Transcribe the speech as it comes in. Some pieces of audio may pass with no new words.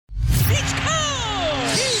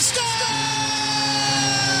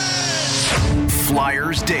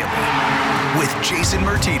Flyers Daily with Jason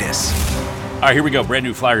Martinez. All right, here we go. Brand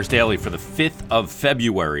new Flyers Daily for the 5th of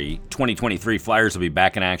February, 2023. Flyers will be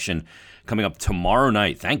back in action coming up tomorrow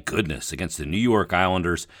night, thank goodness, against the New York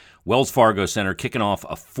Islanders. Wells Fargo Center kicking off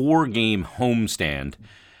a 4-game homestand,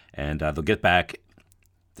 and they'll get back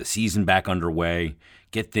the season back underway,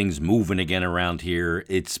 get things moving again around here.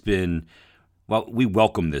 It's been, well, we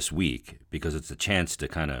welcome this week because it's a chance to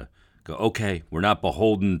kind of go, okay, we're not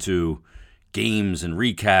beholden to games and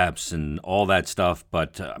recaps and all that stuff,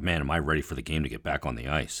 but man, am I ready for the game to get back on the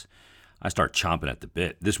ice. I start chomping at the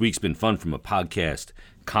bit. This week's been fun from a podcast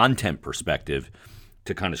content perspective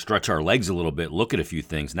to kind of stretch our legs a little bit, look at a few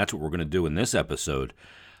things, and that's what we're going to do in this episode.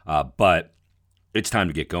 But it's time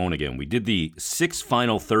to get going again. We did the 6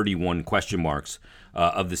 final 31 question marks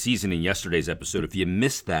of the season in yesterday's episode. If you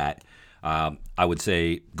missed that, I would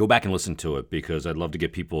say go back and listen to it because I'd love to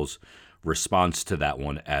get people's response to that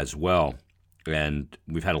one as well. And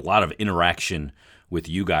we've had a lot of interaction with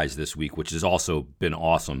you guys this week, which has also been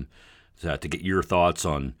awesome to get your thoughts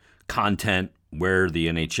on content, where the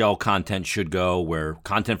NHL content should go, where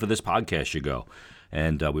content for this podcast should go.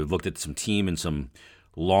 And we've looked at some team and some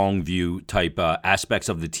long view type aspects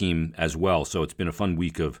of the team as well. So it's been a fun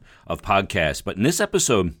week of podcasts. But in this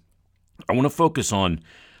episode, I want to focus on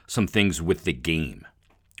some things with the game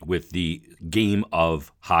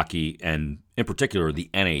of hockey, and in particular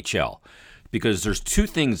the NHL, because there's two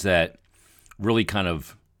things that really kind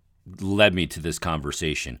of led me to this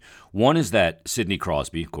conversation. One is that Sidney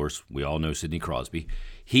Crosby, of course, we all know Sidney Crosby,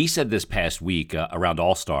 he said this past week around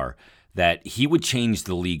All-Star that he would change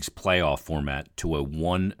the league's playoff format to a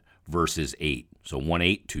 1 versus 8. So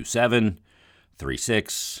 1-8, 2-7,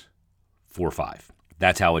 3-6, 4-5.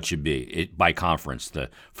 That's how it should be by conference. The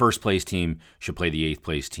first place team should play the 8th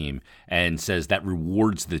place team, and says that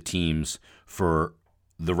rewards the teams for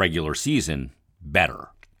the regular season better.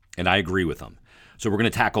 And I agree with him. So we're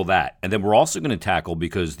going to tackle that. And then we're also going to tackle,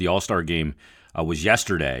 because the All-Star game was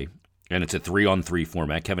yesterday, and it's a 3-on-3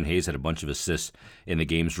 format. Kevin Hayes had a bunch of assists in the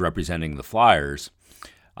games representing the Flyers,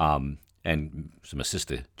 and some assists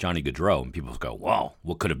to Johnny Gaudreau. And people go, wow,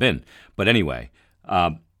 what could have been? But anyway,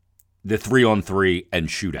 the 3-on-3 and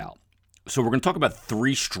shootout. So we're going to talk about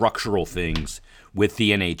 3 structural things with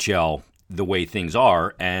the NHL, the way things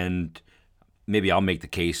are, and maybe I'll make the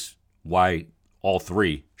case why all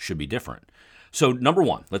 3 should be different. So number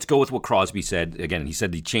 1, let's go with what Crosby said. Again, he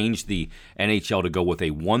said he changed the NHL to go with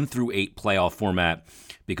a 1 through 8 playoff format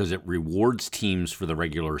because it rewards teams for the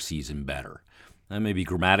regular season better. That may be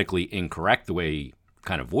grammatically incorrect the way he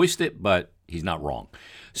kind of voiced it, but he's not wrong.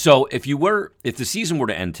 So if the season were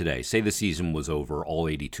to end today, say the season was over, all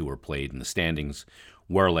 82 are played, and the standings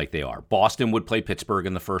were like they are. Boston would play Pittsburgh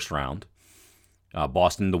in the first round.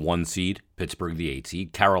 Boston, the 1 seed, Pittsburgh, the 8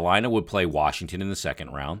 seed. Carolina would play Washington in the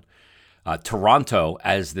second round. Toronto,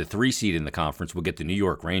 as the 3 seed in the conference, would get the New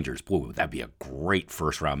York Rangers. Boy, would that be a great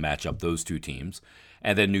first-round matchup, those 2 teams.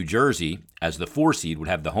 And then New Jersey, as the 4 seed, would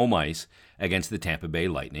have the home ice against the Tampa Bay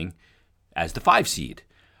Lightning as the 5 seed.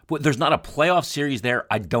 But there's not a playoff series there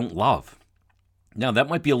I don't love. Now, that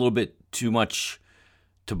might be a little bit too much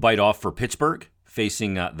to bite off for Pittsburgh,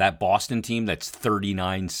 facing that Boston team that's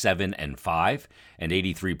 39-7-5 and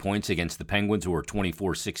 83 points against the Penguins, who are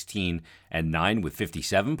 24-16-9 with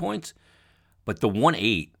 57 points. But the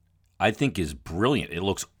 1-8, I think, is brilliant. It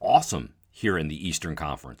looks awesome here in the Eastern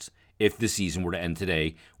Conference if the season were to end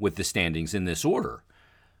today with the standings in this order.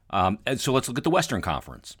 And so let's look at the Western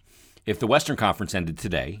Conference. If the Western Conference ended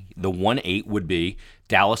today, the 1-8 would be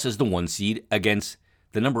Dallas as the 1 seed against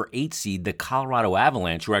the number 8 seed, the Colorado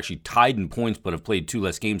Avalanche, who are actually tied in points but have played 2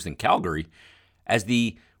 less games than Calgary, as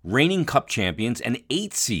the reigning Cup champions and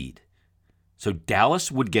 8 seed. So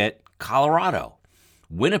Dallas would get Colorado.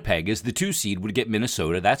 Winnipeg as the 2 seed would get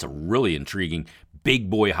Minnesota. That's a really intriguing big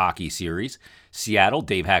boy hockey series. Seattle,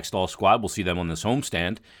 Dave Hackstall's squad, we'll see them on this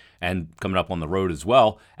homestand and coming up on the road as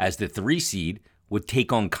well, as the 3 seed would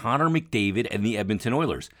take on Connor McDavid and the Edmonton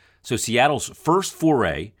Oilers. So Seattle's first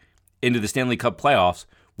foray into the Stanley Cup playoffs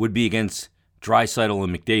would be against Draisaitl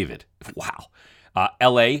and McDavid. Wow.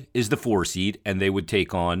 LA is the 4 seed, and they would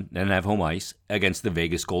take on and have home ice against the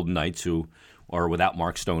Vegas Golden Knights, who are without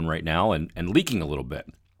Mark Stone right now and leaking a little bit.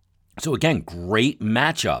 So again, great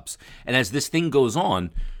matchups. And as this thing goes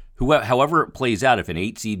on, however it plays out, if an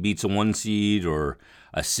 8 seed beats a 1 seed or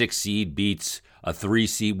a 6 seed beats a 3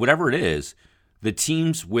 seed, whatever it is, the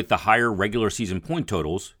teams with the higher regular season point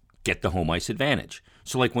totals get the home ice advantage.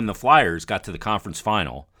 So like when the Flyers got to the conference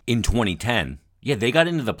final in 2010, yeah, they got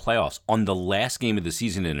into the playoffs on the last game of the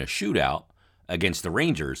season in a shootout against the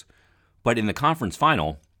Rangers, but in the conference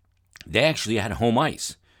final, they actually had home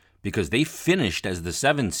ice because they finished as the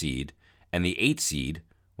 7 seed and the 8 seed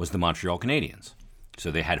was the Montreal Canadiens. So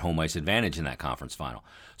they had home ice advantage in that conference final.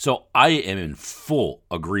 So I am in full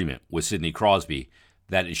agreement with Sidney Crosby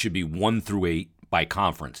that it should be 1 through 8 by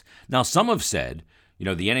conference. Now, some have said, the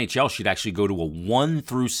NHL should actually go to a 1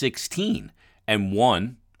 through 16, and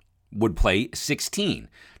 1 would play 16.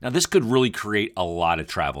 Now, this could really create a lot of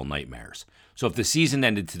travel nightmares. So if the season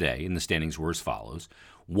ended today and the standings were as follows,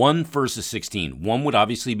 1 versus 16, 1 would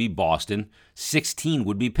obviously be Boston, 16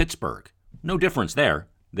 would be Pittsburgh. No difference there.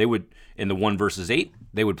 They would, in the 1 versus 8,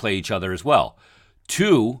 they would play each other as well.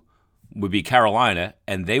 2 would be Carolina,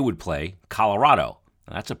 and they would play Colorado.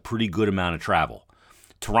 Now, that's a pretty good amount of travel.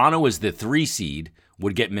 Toronto is the 3 seed,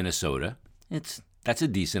 would get Minnesota. That's a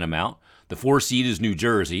decent amount. The 4 seed is New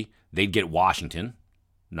Jersey. They'd get Washington.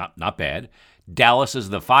 Not bad. Dallas is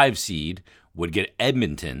the 5 seed, would get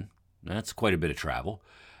Edmonton. That's quite a bit of travel.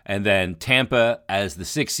 And then Tampa as the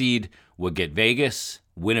 6 seed would get Vegas.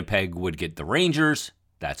 Winnipeg would get the Rangers.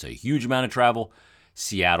 That's a huge amount of travel.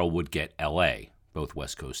 Seattle would get LA, both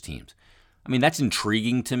West Coast teams. I mean, that's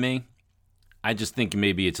intriguing to me. I just think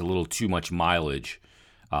maybe it's a little too much mileage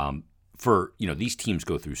for, these teams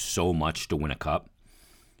go through so much to win a cup,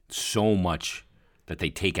 so much that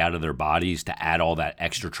they take out of their bodies to add all that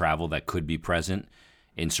extra travel that could be present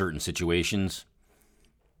in certain situations.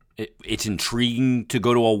 It's intriguing to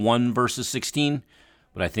go to a 1 versus 16,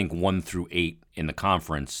 but I think 1 through 8 in the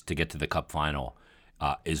conference to get to the cup final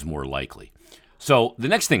is more likely. So the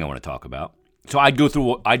next thing I want to talk about, so I'd go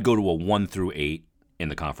to a 1 through 8 in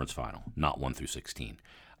the conference final, not 1 through 16.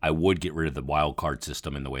 I would get rid of the wild card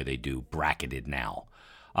system in the way they do bracketed now.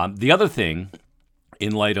 The other thing,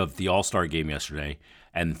 in light of the All-Star game yesterday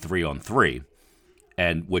and 3-on-3,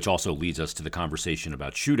 and which also leads us to the conversation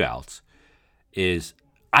about shootouts, is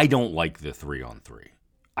I don't like the 3-on-3.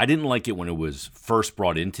 I didn't like it when it was first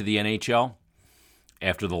brought into the NHL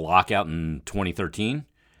after the lockout in 2013.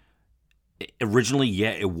 Originally,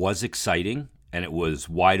 it was exciting, and it was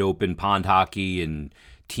wide open pond hockey and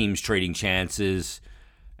teams trading chances.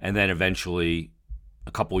 And then eventually,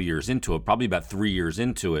 a couple years into it, probably about 3 years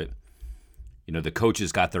into it, the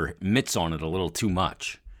coaches got their mitts on it a little too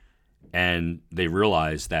much. And they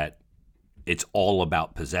realized that it's all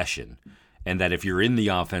about possession. And that if you're in the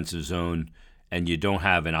offensive zone and you don't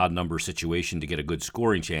have an odd number situation to get a good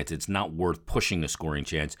scoring chance, it's not worth pushing a scoring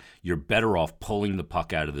chance. You're better off pulling the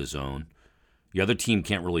puck out of the zone. The other team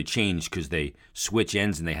can't really change because they switch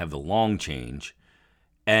ends and they have the long change.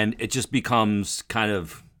 And it just becomes kind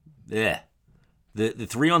of, The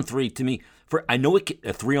 3-on-3 to me, I know a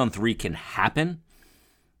 3-on-3 can happen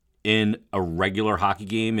in a regular hockey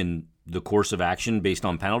game in the course of action based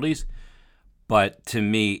on penalties, but to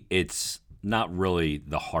me, it's not really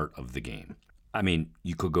the heart of the game. I mean,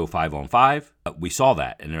 you could go 5-on-5. We saw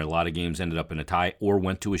that, and there are a lot of games ended up in a tie or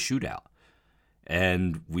went to a shootout.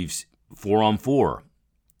 And we've 4-on-4.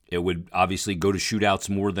 It would obviously go to shootouts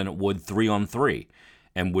more than it would 3-on-3.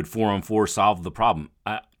 And would 4-on-4 solve the problem?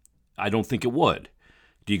 I don't think it would.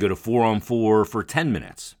 Do you go to 4-on-4 for 10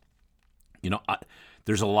 minutes?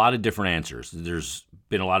 There's a lot of different answers. There's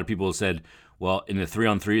been a lot of people who said, well, in the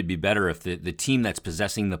 3-on-3, it'd be better if the team that's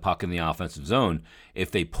possessing the puck in the offensive zone,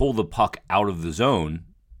 if they pull the puck out of the zone,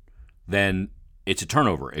 then it's a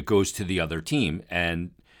turnover. It goes to the other team,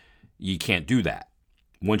 and you can't do that.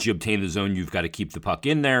 Once you obtain the zone, you've got to keep the puck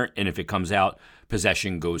in there, and if it comes out,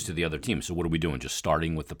 possession goes to the other team. So what are we doing? Just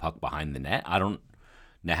starting with the puck behind the net? I don't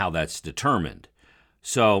know how that's determined.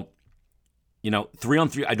 So,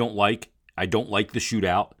 3-on-3 I don't like. I don't like the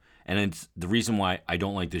shootout. And it's the reason why I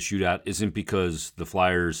don't like the shootout isn't because the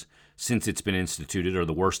Flyers, since it's been instituted, are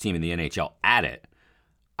the worst team in the NHL at it.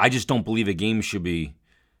 I just don't believe a game should be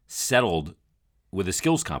settled with a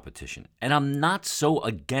skills competition. And I'm not so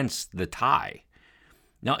against the tie.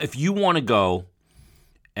 Now, if you want to go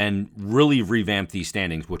and really revamp these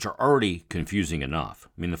standings, which are already confusing enough.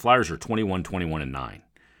 I mean, the Flyers are 21, 21, and 9.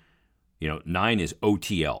 9 is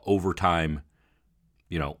OTL, overtime,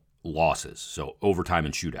 losses. So overtime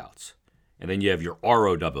and shootouts. And then you have your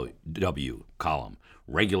ROW column,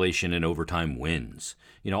 regulation and overtime wins.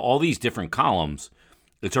 All these different columns,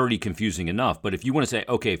 it's already confusing enough. But if you want to say,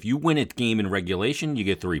 okay, if you win a game in regulation, you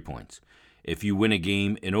get 3 points. If you win a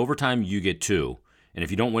game in overtime, you get 2. And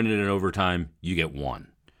if you don't win it in overtime, you get 1.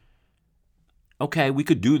 Okay, we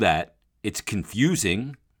could do that. It's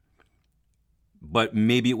confusing, but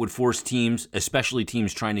maybe it would force teams, especially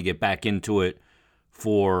teams trying to get back into it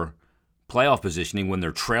for playoff positioning when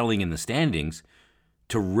they're trailing in the standings,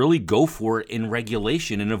 to really go for it in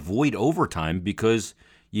regulation and avoid overtime because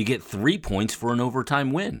you get 3 points for an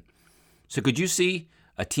overtime win. So could you see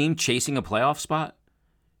a team chasing a playoff spot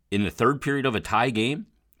in the third period of a tie game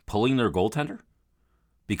pulling their goaltender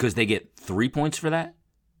because they get 3 points for that,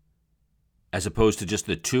 as opposed to just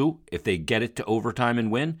the 2 if they get it to overtime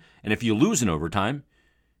and win. And if you lose in overtime,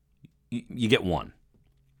 you get 1.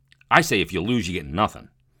 I say if you lose, you get nothing.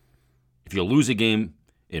 If you lose a game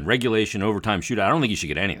in regulation, overtime, shootout, I don't think you should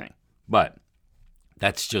get anything. But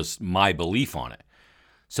that's just my belief on it.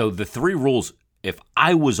 So the 3 rules, if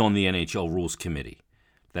I was on the NHL Rules Committee,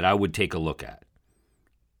 that I would take a look at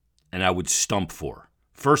and I would stump for.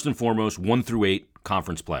 First and foremost, 1 through 8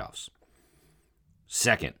 conference playoffs.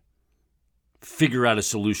 Second, figure out a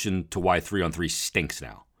solution to why 3-on-3 stinks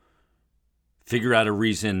now. Figure out a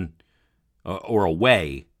reason or a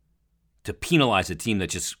way to penalize a team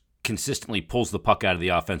that just consistently pulls the puck out of the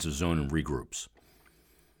offensive zone and regroups.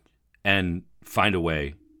 And find a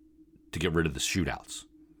way to get rid of the shootouts.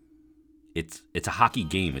 It's a hockey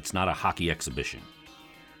game. It's not a hockey exhibition.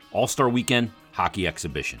 All-Star Weekend, hockey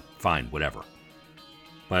exhibition. Fine, whatever.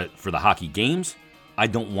 But for the hockey games, I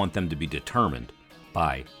don't want them to be determined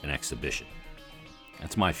by an exhibition.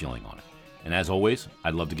 That's my feeling on it. And as always,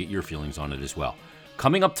 I'd love to get your feelings on it as well.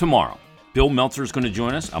 Coming up tomorrow, Bill Meltzer is going to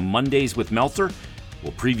join us on Mondays with Meltzer.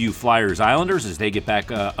 We'll preview Flyers Islanders as they get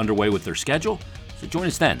back underway with their schedule. So join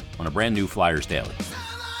us then on a brand new Flyers Daily.